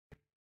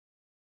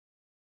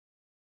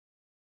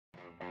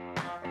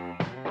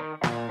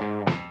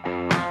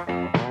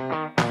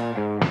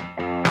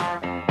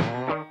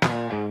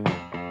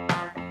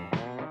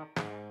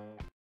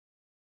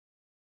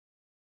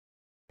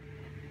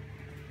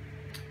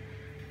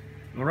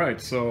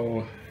Alright,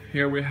 so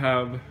here we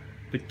have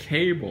the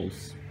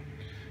cables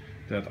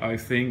that I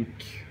think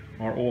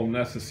are all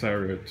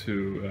necessary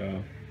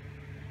to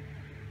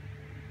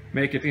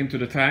make it into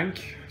the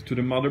tank, to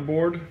the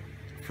motherboard.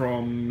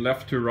 From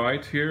left to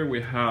right here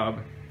we have,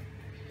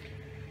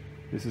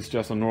 this is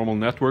just a normal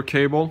network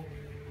cable.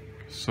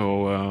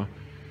 So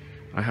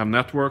I have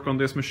network on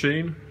this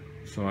machine,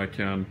 so I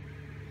can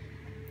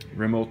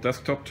remote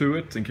desktop to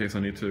it in case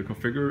I need to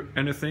configure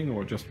anything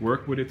or just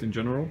work with it in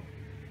general.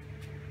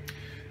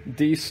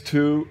 These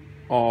two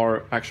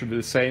are actually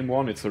the same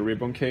one. It's a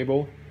ribbon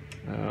cable,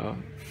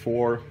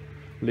 4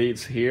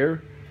 leads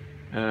here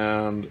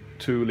and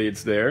 2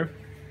 leads there.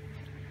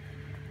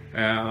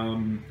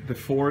 The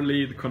 4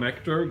 lead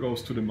connector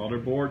goes to the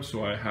motherboard,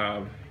 so I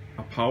have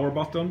a power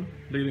button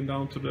leading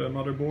down to the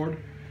motherboard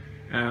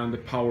and the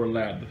power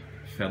LED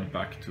fed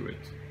back to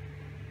it.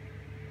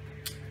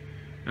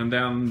 And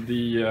then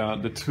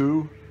the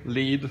 2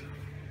 lead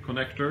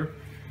connector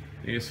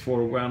is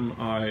for when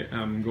I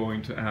am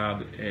going to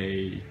add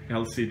a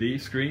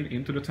LCD screen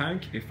into the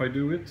tank. If I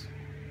do it,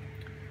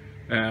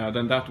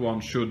 then that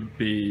one should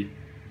be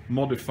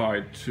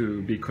modified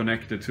to be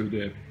connected to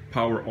the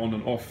power on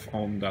and off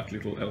on that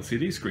little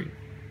LCD screen,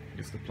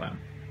 is the plan.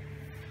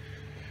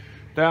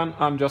 Then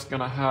I'm just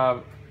gonna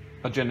have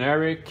a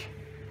generic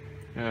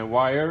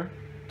wire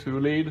 2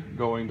 lead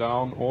going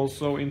down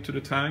also into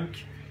the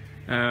tank.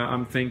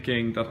 I'm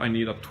thinking that I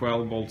need a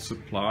 12-volt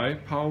supply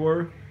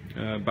power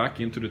back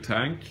into the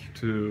tank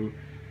to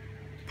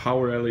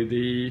power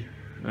LED,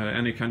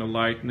 any kind of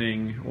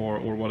lightning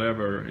or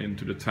whatever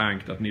into the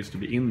tank that needs to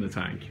be in the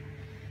tank.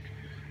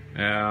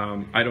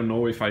 I don't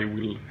know if I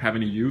will have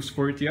any use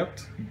for it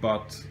yet,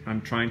 but I'm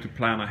trying to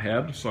plan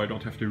ahead so I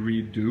don't have to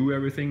redo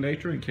everything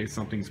later in case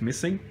something's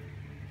missing.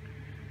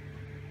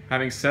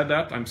 Having said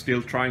that, I'm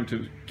still trying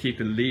to keep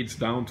the leads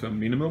down to a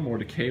minimum, or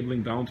the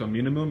cabling down to a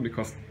minimum,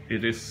 because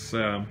it is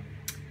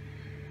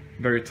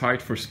very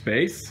tight for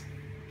space.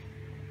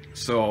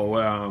 So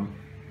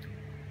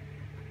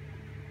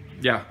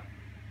yeah,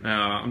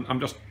 I'm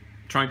just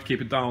trying to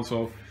keep it down.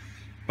 So,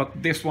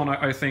 but this one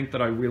I think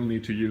that I will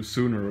need to use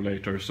sooner or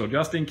later. So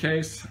just in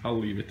case, I'll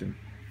leave it in.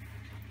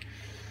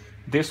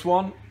 This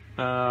one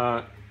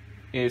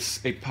is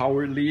a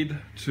power lead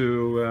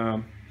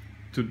to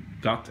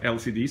that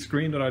LCD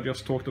screen that I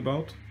just talked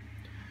about.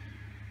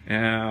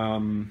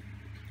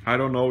 I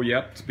don't know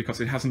yet,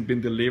 because it hasn't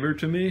been delivered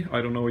to me.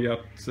 I don't know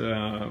yet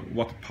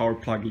what the power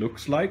plug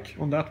looks like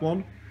on that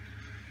one.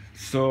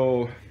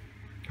 So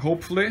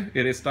hopefully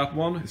it is that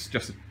one. It's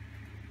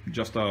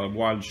just a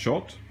wild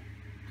shot.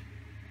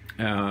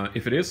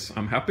 If it is,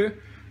 I'm happy.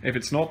 If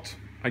it's not,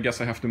 I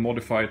guess I have to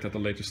modify it at a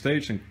later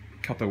stage and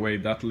cut away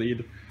that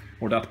lead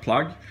or that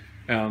plug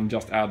and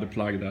just add the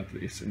plug that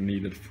is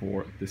needed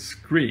for the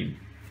screen.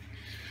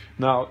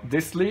 Now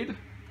this lead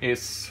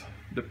is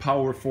the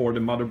power for the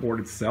motherboard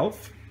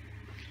itself.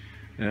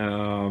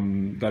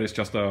 That is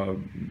just a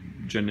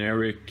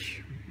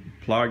generic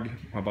plug,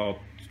 about,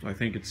 I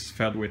think it's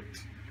fed with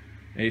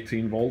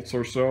 18 volts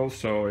or so,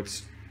 so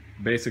it's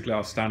basically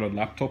a standard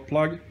laptop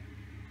plug.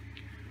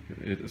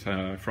 It is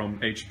from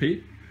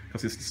HP,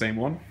 because it's the same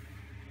one.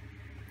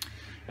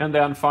 And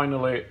then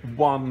finally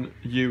 1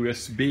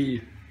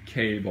 USB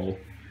cable.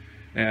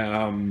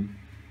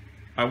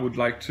 I would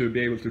like to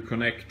be able to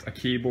connect a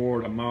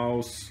keyboard, a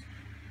mouse,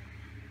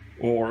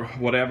 or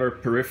whatever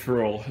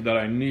peripheral that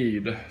I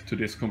need to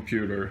this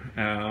computer.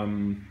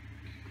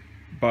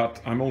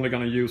 But I'm only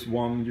going to use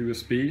 1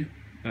 USB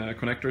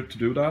connector to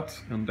do that.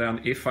 And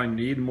then if I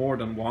need more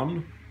than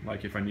one,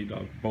 like if I need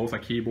both a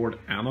keyboard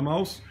and a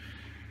mouse,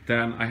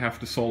 then I have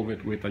to solve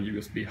it with a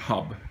USB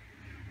hub.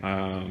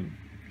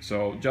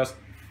 So just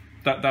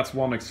that's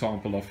one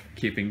example of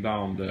keeping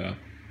down the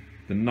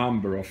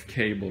number of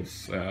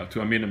cables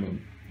to a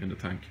minimum in the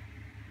tank.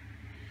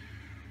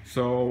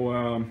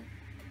 So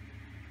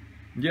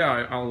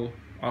yeah,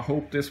 I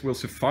hope this will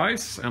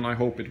suffice, and I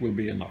hope it will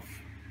be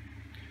enough.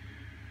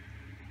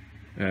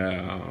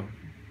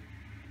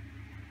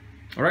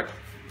 All right.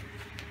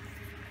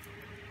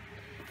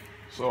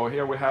 So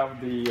here we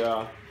have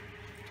the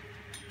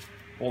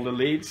all the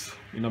leads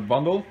in a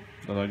bundle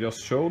that I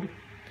just showed.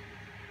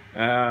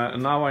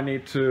 And now I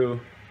need to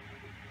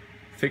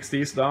fix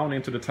these down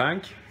into the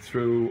tank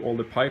through all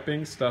the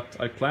pipings that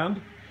I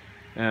planned.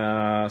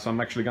 So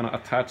I'm actually gonna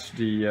attach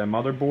the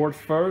motherboard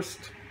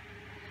first,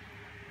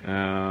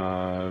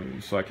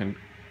 so I can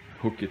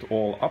hook it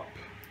all up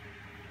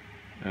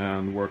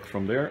and work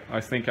from there. I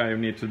think I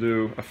need to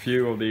do a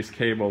few of these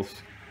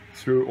cables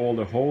through all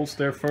the holes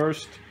there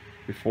first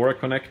before I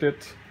connect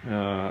it.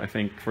 I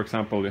think, for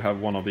example, you have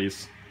one of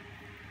these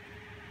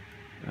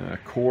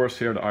cores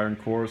here, the iron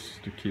cores,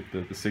 to keep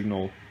the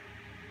signal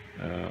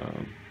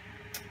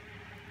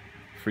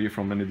free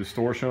from any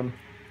distortion,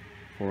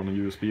 for on a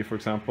USB, for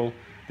example.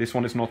 This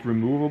one is not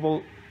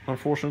removable,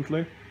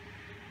 unfortunately,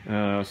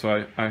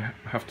 so I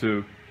have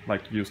to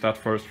use that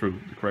first through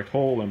the correct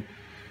hole, and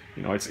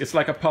it's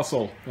like a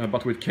puzzle,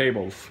 but with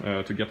cables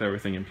to get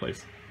everything in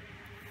place.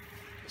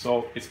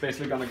 So it's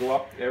basically gonna go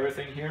up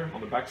everything here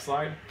on the back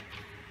side,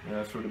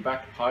 through the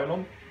back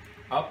pylon,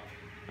 up,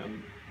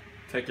 and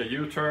take a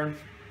U-turn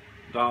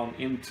down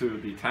into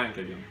the tank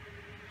again.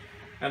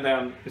 And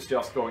then it's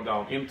just going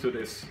down into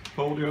this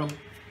podium,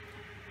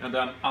 and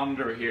then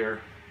under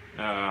here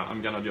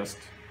I'm gonna just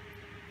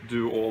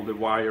do all the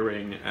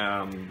wiring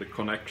and the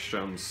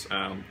connections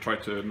and try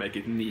to make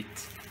it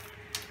neat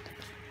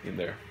in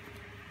there.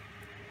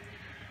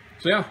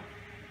 So yeah,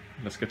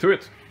 let's get to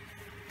it.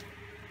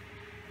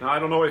 Now I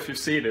don't know if you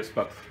see this,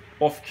 but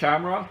off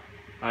camera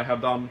I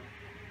have done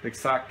the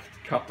exact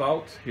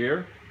cutout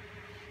here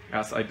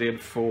as I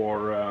did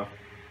for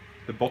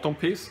the bottom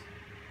piece,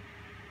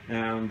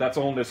 and that's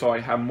only so I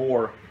have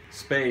more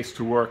space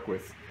to work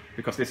with,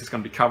 because this is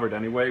going to be covered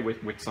anyway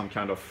with some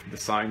kind of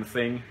design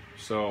thing,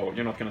 so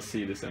you're not going to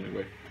see this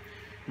anyway.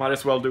 Might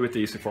as well do it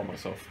easy for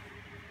myself.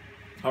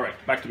 Alright,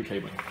 back to the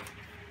cabling.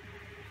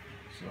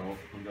 So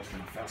I'm just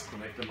going to fast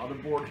connect the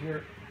motherboard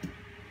here.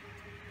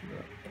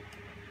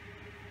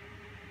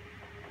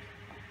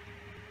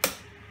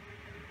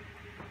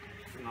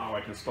 Now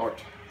I can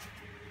start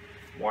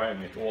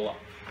wiring it all up.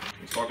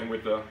 I'm starting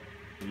with the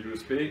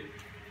USB.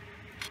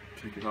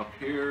 Take it up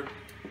here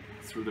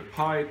through the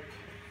pipe.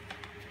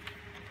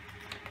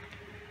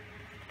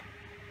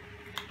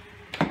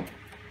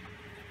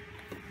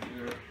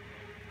 Here.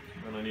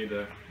 Then I need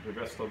the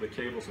rest of the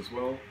cables as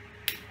well.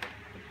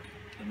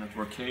 The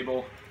network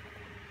cable.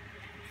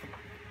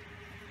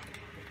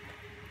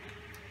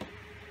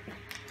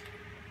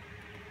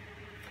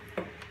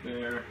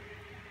 There.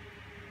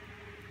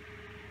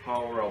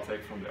 Power I'll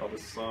take from the other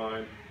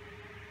side.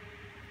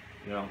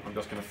 Yeah, I'm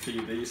just gonna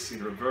feed these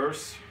in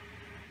reverse.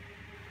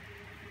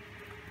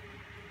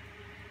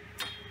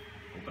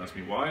 Don't ask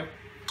me why.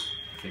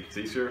 I think it's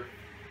easier.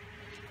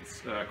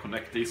 Let's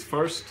connect these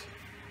first.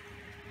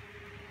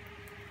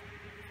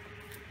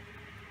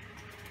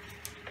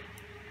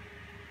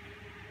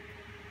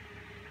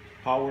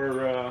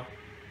 Power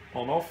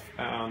on off,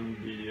 and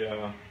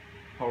the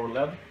power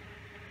LED.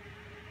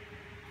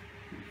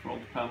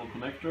 Front panel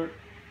connector.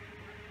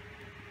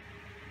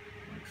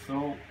 Like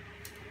so.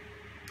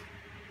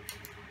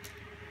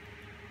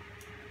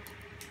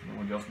 And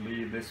we'll just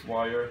leave this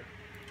wire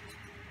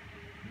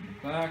in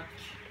the back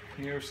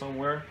here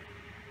somewhere,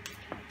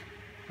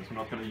 because I'm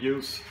not going to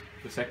use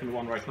the second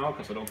one right now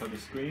because I don't have the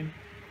screen.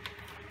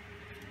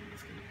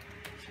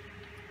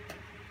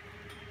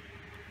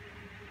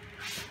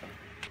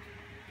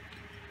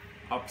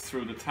 Up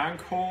through the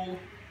tank hole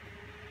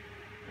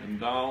and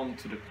down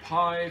to the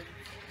pipe,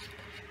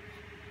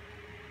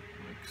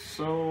 like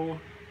so,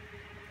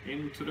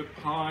 into the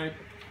pipe,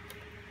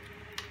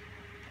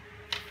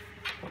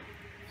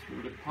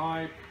 through the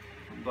pipe,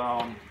 and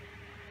down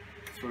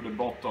through the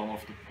bottom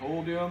of the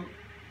podium.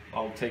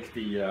 I'll take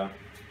the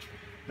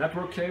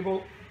network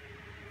cable,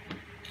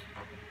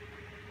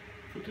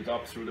 put it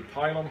up through the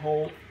pylon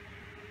hole,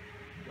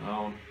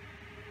 down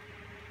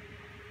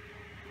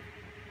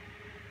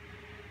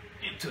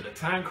into the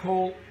tank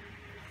hole,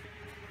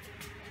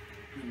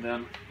 and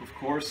then of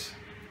course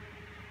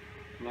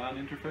LAN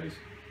interface,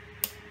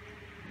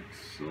 like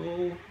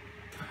so.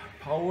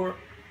 Power,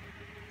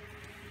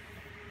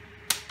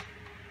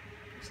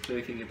 just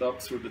taking it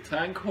up through the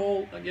tank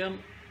hole again,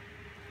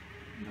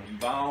 and then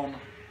down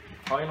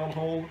the pylon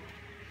hole,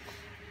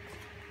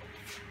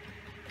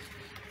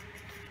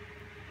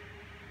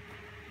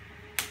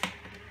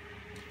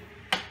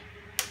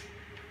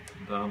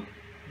 then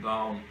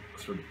down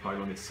through the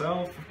pylon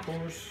itself, of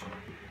course,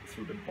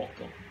 through the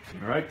bottom.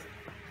 Alright,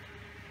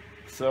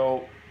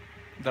 so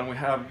then we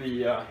have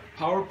the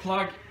power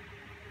plug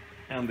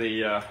and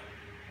the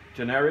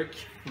generic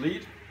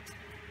lead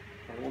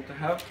I want to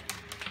have.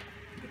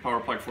 The power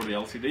plug for the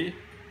LCD,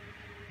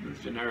 this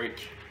generic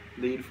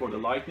lead for the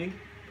lightning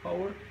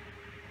power,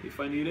 if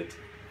I need it.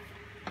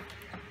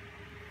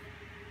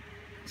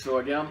 So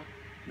again,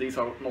 these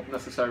are not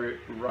necessary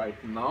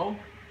right now,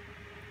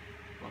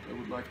 but I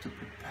would like to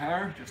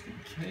prepare just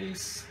in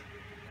case.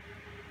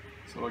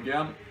 So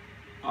again,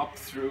 up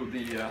through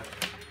the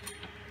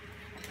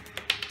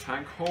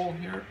tank hole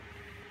here,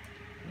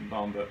 and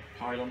down the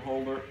pylon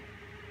holder,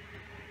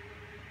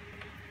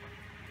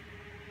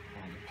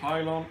 on the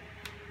pylon.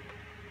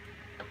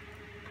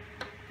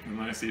 And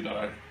I see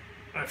that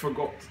I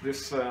forgot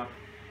this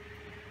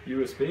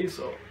USB,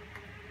 so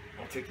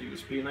I'll take the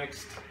USB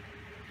next.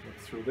 Look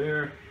through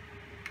there,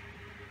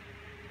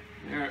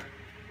 there.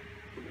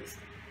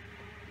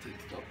 Take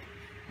it up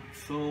like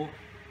so.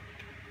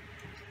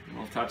 And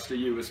I'll attach the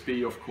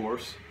USB, of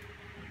course,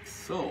 like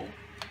so.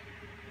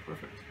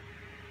 Perfect.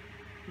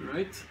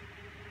 Right.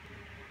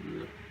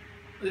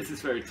 This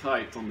is very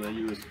tight on the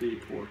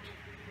USB port.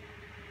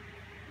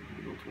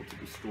 I don't want to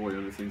destroy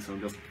anything, so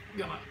I'm just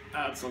gonna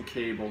add some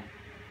cable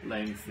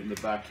length in the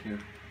back here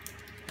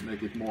to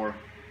make it more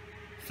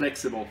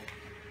flexible.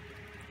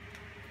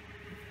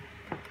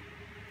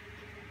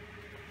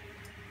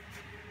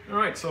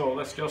 Alright, so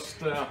let's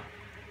just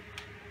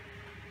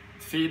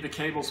feed the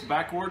cables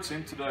backwards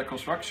into the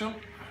construction.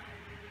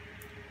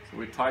 So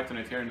we tighten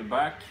it here in the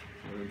back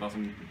so it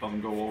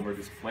doesn't go over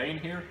this plane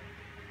here.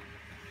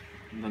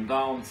 And then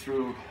down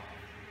through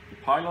the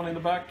pylon in the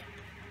back.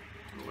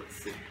 Let's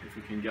see if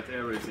we can get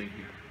everything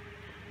here.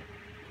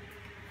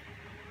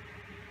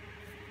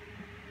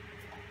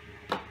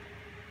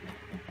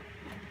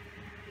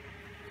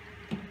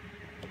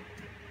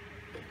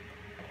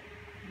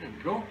 There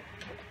we go.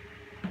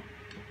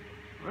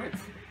 Right.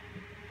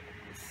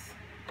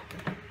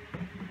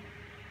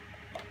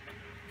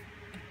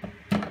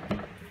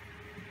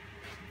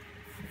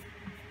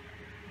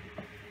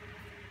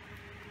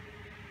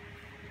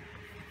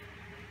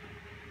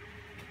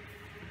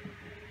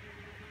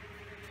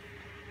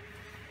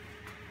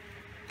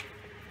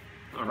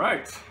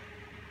 Alright,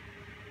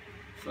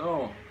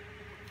 so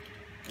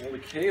all the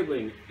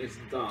cabling is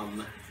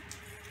done,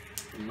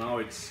 and now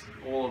it's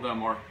all of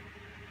them are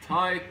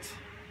tight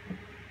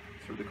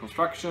through the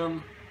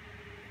construction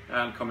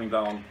and coming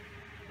down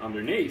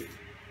underneath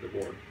the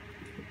board.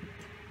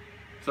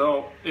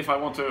 So if I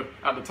want to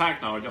add the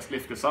tank now, I just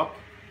lift this up.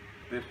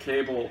 The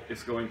cable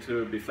is going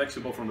to be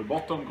flexible from the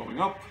bottom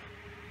going up.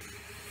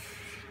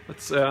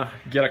 Let's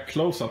get a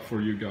close-up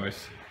for you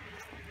guys.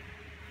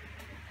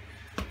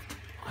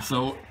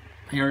 So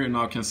here you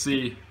now can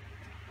see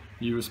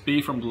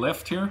USB from the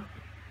left here,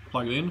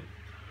 plugged in,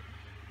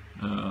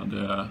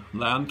 the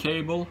LAN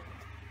cable,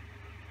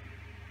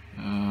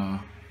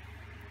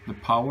 the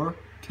power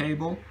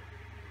cable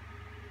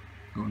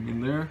going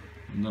in there,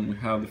 and then we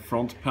have the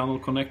front panel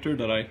connector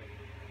that I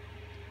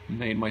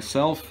made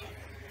myself,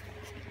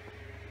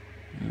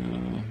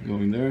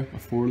 going there, a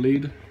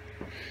 4-lead,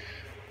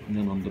 and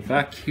then on the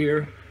back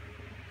here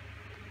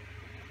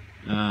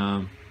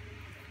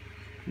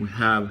we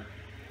have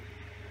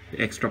the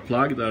extra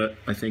plug that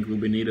I think will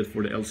be needed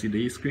for the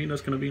LCD screen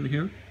that's going to be in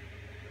here,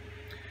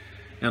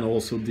 and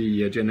also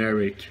the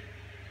generic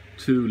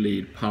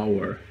 2-lead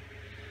power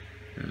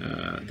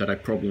that I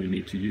probably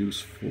need to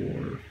use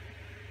for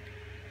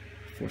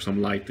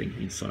some lighting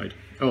inside.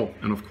 Oh,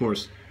 and of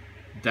course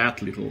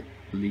that little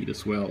lead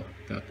as well,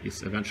 that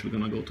is eventually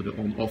going to go to the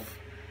on-off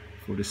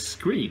for the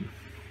screen.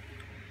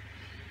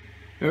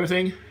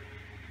 Everything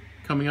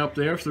coming up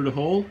there through the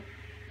hole,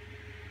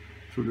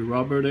 through the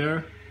rubber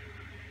there,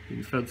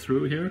 being fed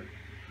through here,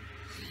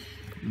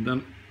 and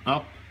then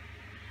up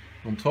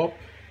on top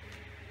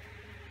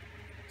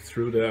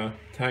through the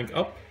tank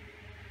up,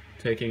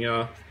 taking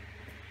a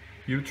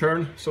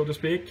U-turn, so to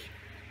speak,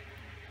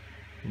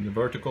 in the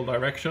vertical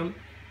direction,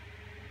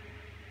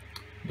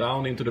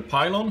 down into the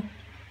pylon.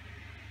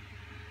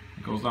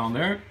 It goes down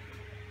there,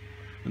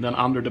 and then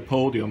under the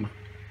podium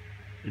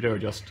they're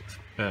just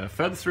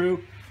fed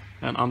through,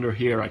 and under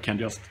here I can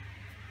just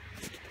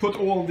put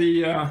all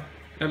the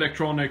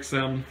electronics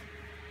and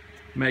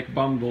make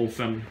bundles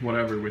and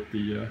whatever with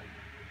the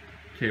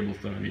cables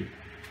that I need.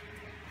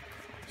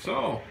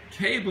 So,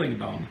 cabling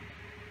done.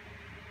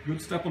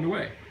 Good step on the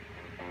way.